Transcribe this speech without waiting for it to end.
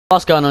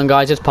What's going on,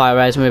 guys? It's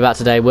Pyres, and we're back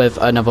today with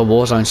another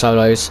Warzone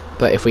Solos,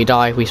 but if we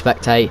die, we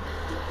spectate.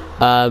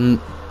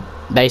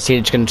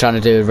 Basically just going to try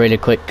to do a really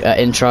quick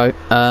intro.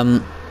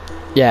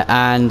 Yeah,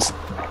 and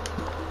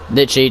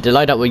literally the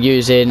loadout we're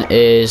using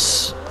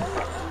is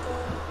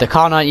the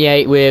Car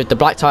 98 with the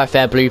black tyre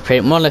fair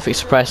blueprint, monolithic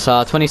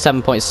suppressor,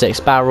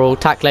 27.6 barrel,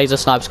 tac laser,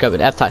 sniper scope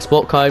with F-tac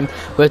sport comb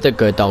with the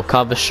good old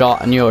cover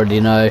shot, and you already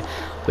know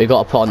we've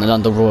got to put on the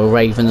London Royal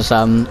Ravens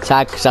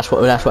tag, because that's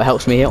what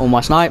helps me hit all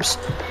my snipes.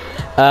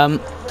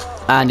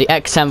 And the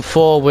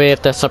XM4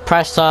 with the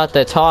suppressor,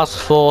 the task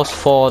force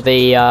for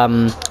the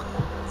actually,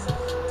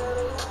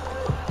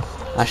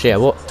 yeah,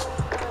 what?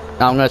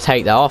 I'm gonna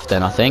take that off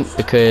then, I think,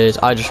 because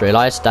I just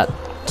realised that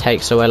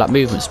takes away like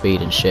movement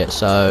speed and shit.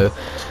 So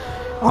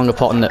I'm gonna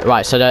put on the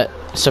right. So the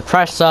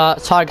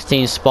suppressor,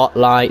 targeting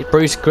spotlight,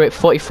 Bruce grip,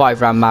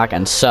 45 round mag,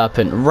 and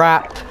serpent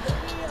wrap.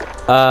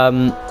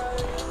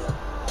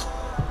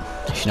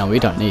 Actually, no, we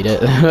don't need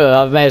it.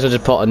 I may as well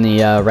just put on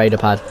the radar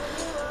pad.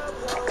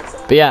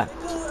 But yeah,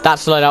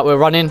 that's the loadout we're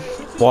running.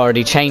 We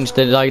already changed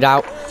the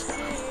loadout.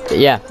 But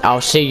yeah, I'll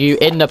see you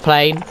in the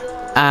plane,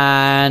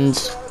 and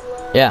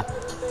yeah,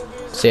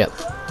 see ya.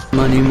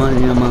 Money on my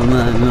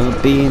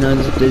mind, being on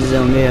the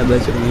zone, yeah,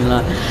 but you're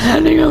like,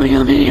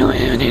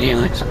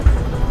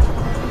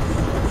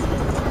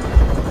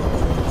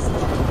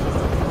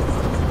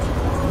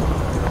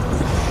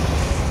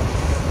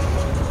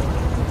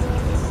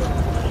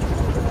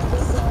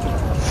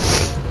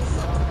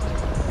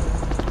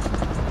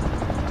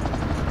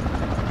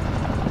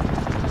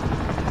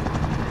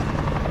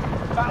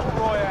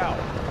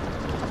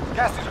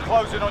 Gas is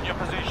closing on your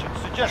position.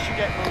 Suggest you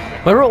get moving.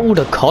 Where are all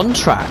the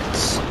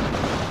contracts?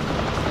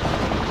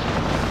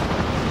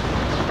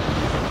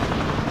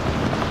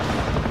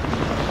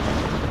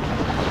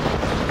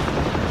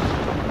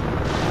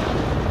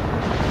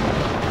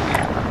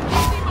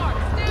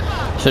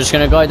 So just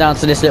gonna go down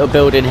to this little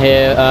building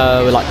here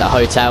with like the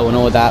hotel and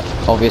all that,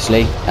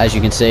 obviously, as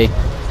you can see.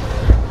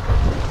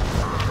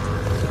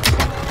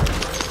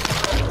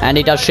 And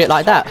he does shit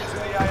like that,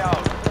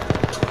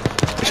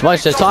 which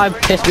most of the time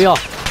pissed me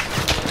off.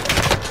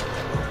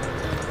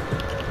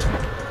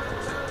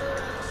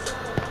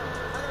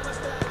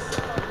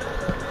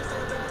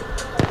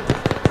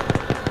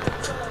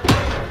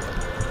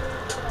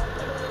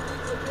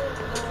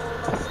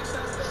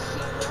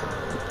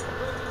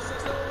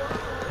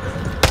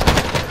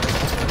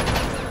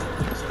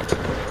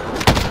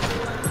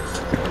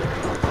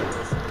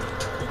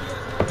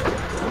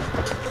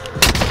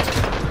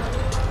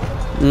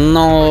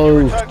 No.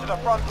 Return to the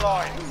front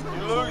line. You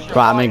lose your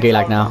Right, I'm in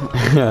gulag now.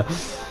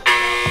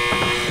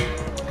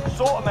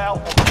 Sort them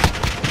out.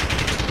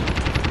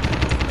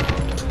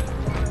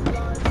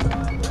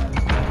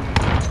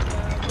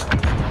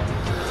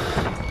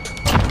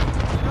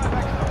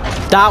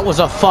 That was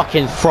a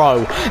fucking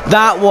throw.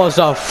 That was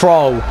a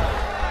throw.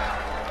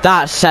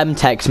 That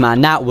Semtex, man,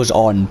 that was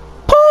on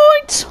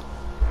point.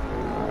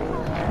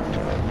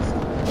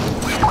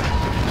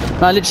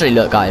 No, literally,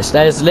 look, guys,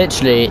 there's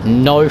literally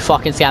no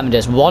fucking scamming.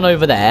 There's one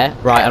over there,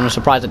 right? I'm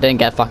surprised I didn't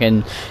get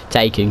fucking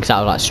taken, because that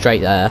was like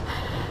straight there.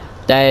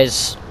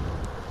 There's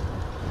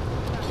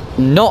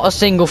not a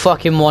single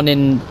fucking one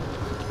in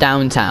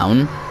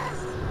downtown.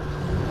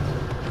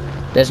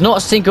 There's not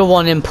a single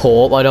one in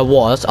port, where there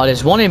was. Oh,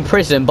 there's one in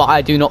prison, but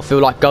I do not feel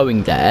like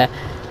going there.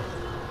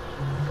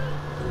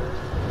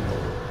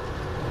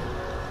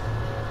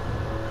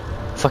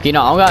 Fucking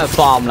no, I'm going to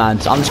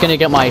farmland. I'm just going to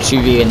get my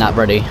SUV in that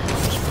ready.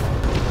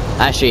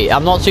 Actually,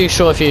 I'm not too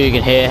sure if you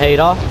can hear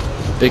Hader,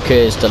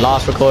 because the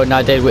last recording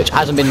I did, which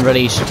hasn't been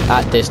released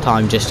at this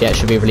time just yet,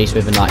 should be released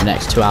within like the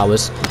next 2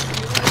 hours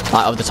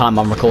of the time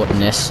I'm recording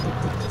this.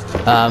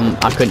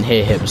 I couldn't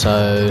hear him,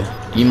 so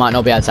you might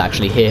not be able to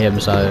actually hear him,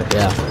 so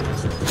yeah.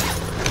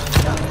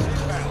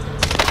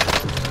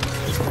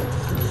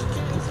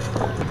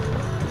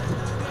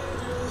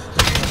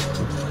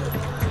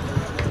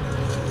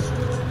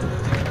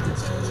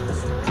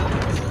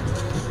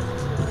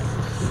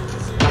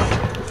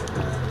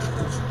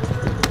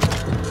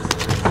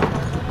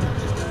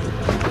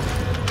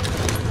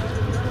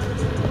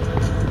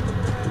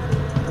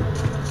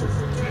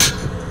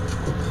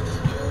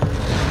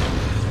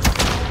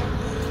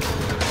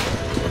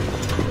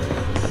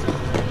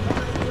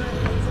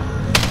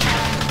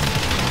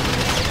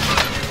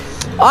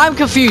 I'm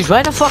confused.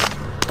 Where the fuck?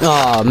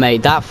 Oh,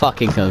 mate, that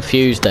fucking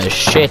confused the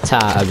shit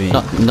out of me.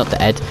 Not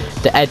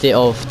the edit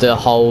of the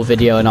whole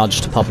video, and I'll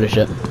just publish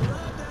it.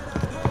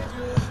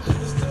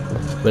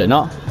 Will it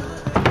not?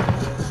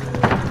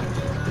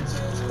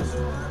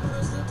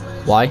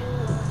 Why?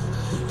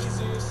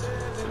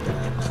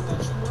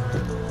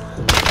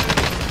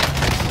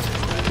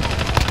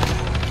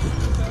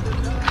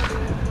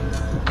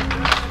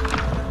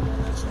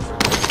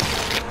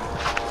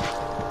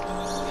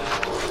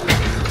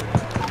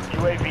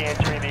 UAV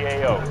entering the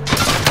AO.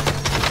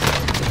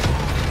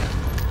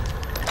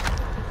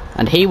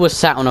 And he was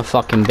sat on a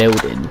fucking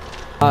building.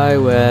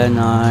 When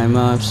I'm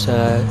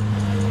upset.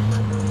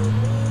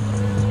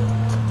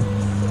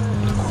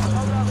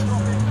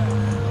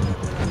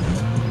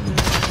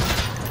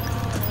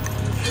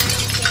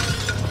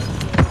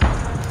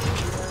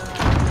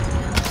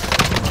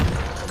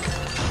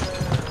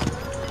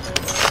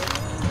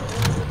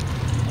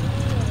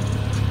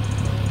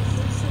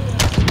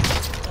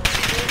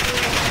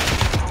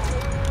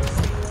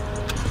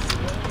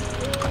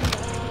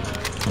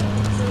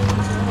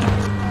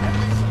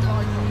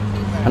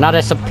 And now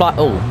there's supply.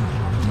 Oh.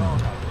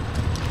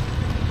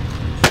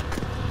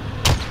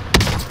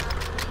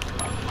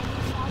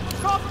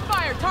 Cross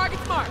fire,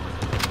 target's marked.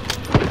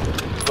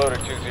 Loader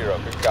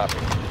 2-0, good copy.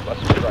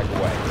 Let's strike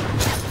away.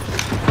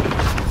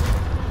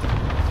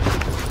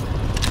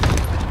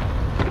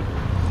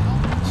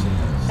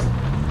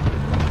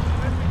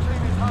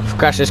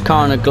 Crash this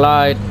car on a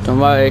glide. Don't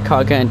worry,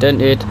 car getting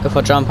dented. If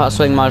I jump out,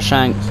 swing my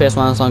shank. Pierce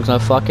my songs, I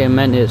fucking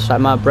meant it.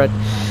 Like my bread.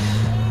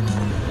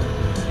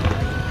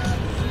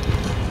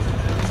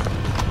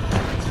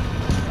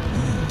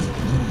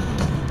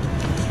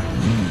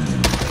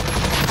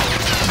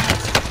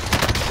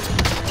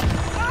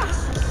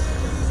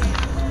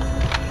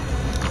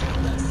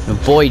 The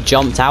boy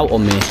jumped out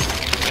on me.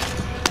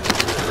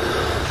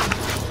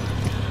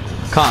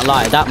 Can't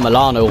lie, that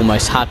Milano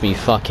almost had me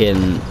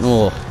fucking.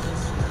 Oh.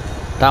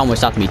 That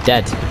almost had me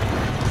dead.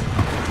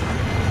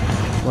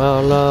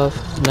 Well,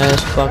 love,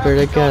 let's fuck her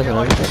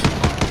together.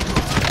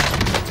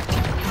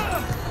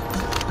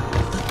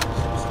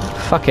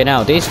 Fucking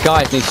hell, these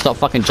guys need to stop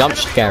fucking jump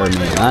scaring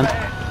me,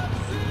 man.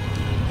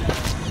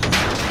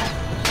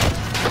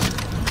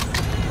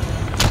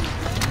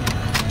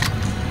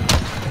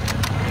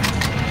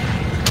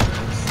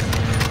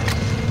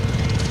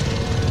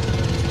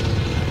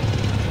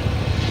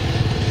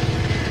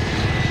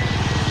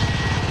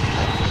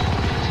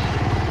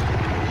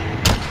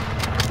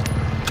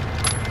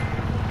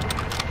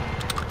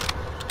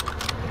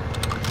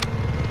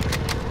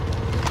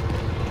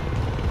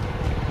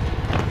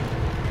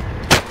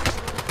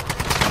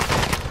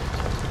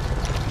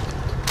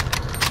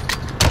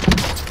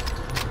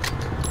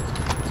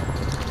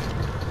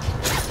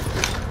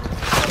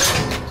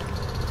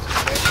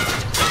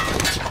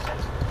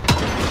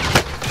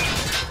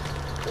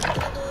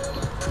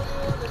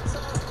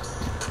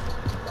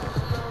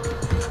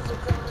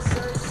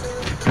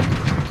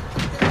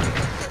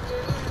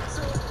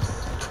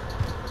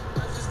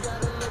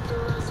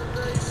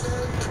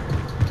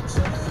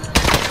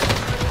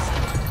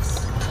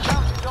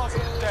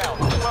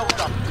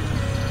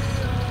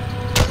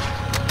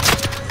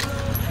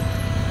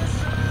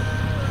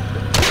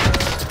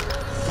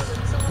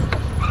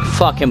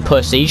 Fucking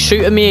pussy.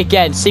 Shoot at me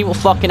again. See what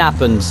fucking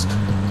happens.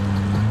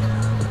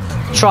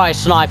 Try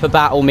sniper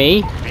battle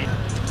me.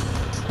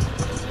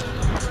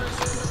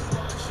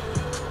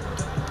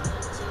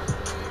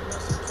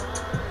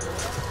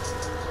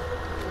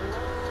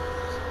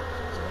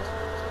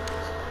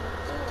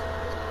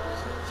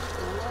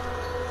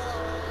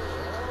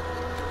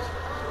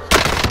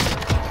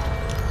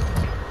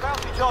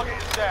 Bounty target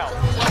is down.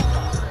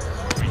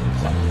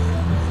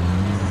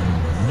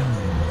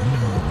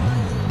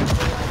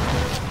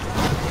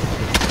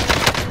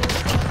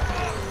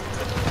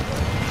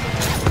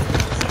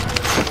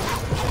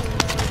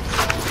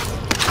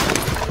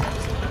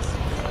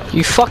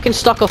 You fucking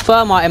stuck a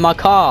thermite in my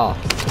car.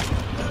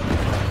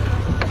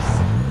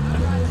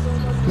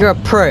 You're a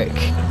prick.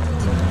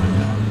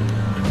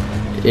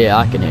 Yeah,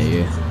 I can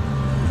hear you.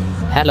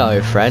 Hello,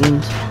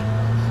 friend.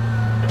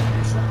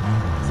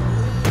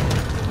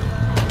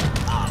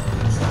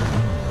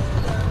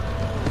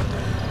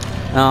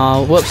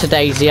 Oh,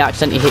 whoops-a-daisy,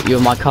 accidentally hit you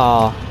in my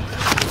car.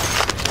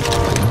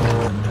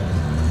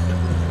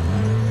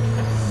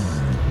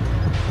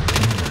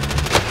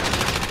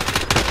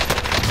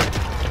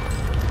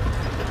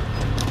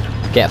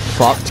 Get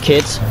fucked,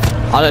 kids.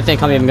 I don't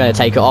think I'm even going to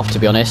take it off, to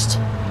be honest.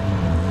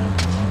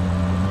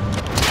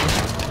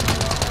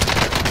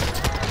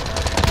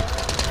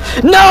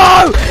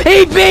 No!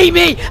 He beat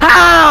me!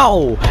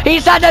 How?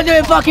 He said they're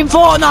doing fucking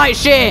Fortnite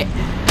shit!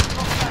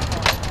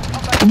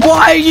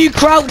 Why are you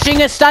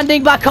crouching and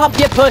standing back up,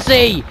 you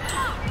pussy?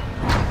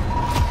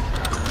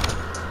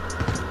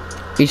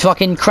 He's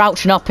fucking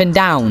crouching up and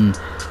down.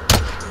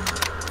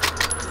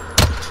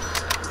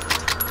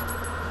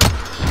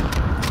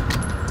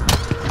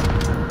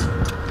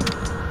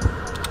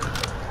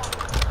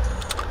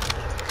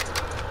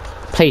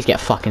 Please get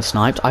fucking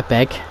sniped, I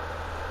beg.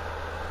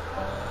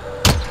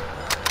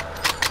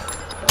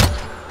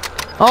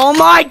 Oh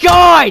my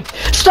god!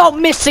 Stop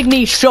missing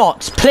these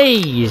shots,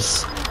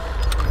 please!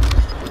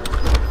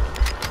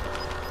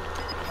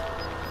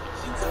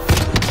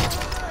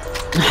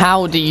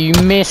 How do you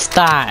miss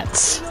that?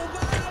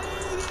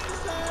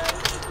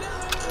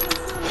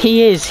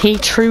 He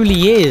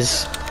truly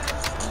is.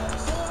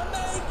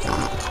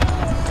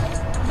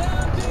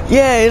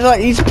 Yeah, it's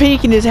like he's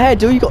peeking his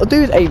head. All you gotta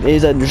do is aim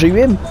his head and shoot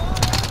him.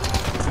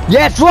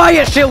 Yes,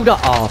 riot shielder!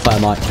 Oh,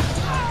 thermite.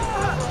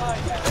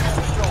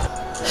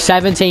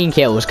 17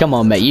 kills, come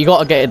on mate, you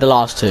gotta get the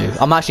last two.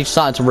 I'm actually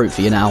starting to root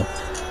for you now.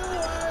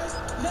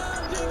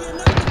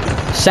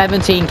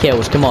 17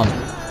 kills, come on.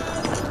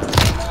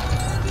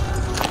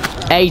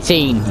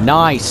 18,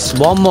 nice.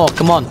 One more,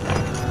 come on.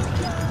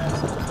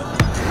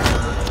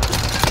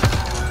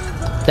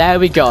 There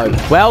we go.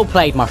 Well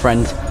played, my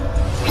friend.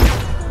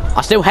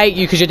 I still hate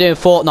you because you're doing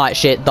Fortnite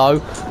shit, though.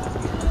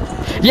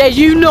 Yeah,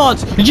 you nod!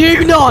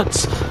 You nod!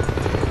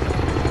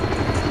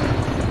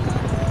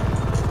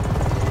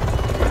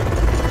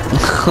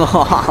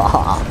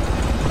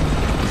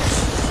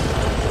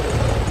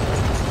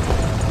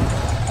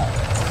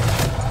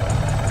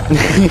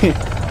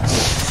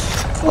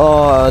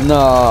 Oh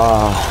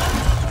no.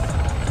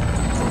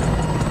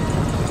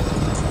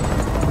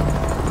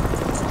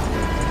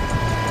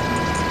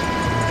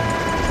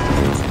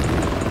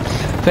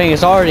 Thing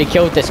is, I already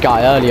killed this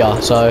guy earlier,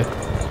 so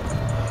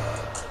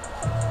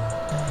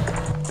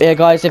yeah,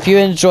 guys, if you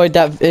enjoyed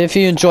this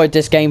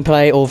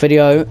gameplay or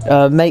video,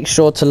 make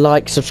sure to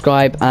like,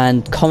 subscribe,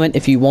 and comment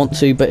if you want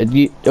to. But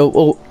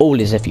all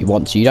is if you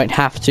want to. You don't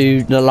have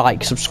to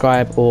like,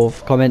 subscribe, or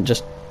comment.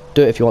 Just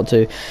do it if you want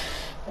to.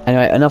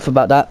 Anyway, enough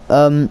about that.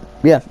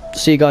 Yeah,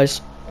 see you guys.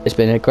 It's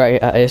been a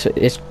great.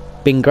 It's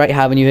been great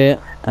having you here,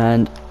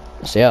 and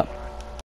see ya.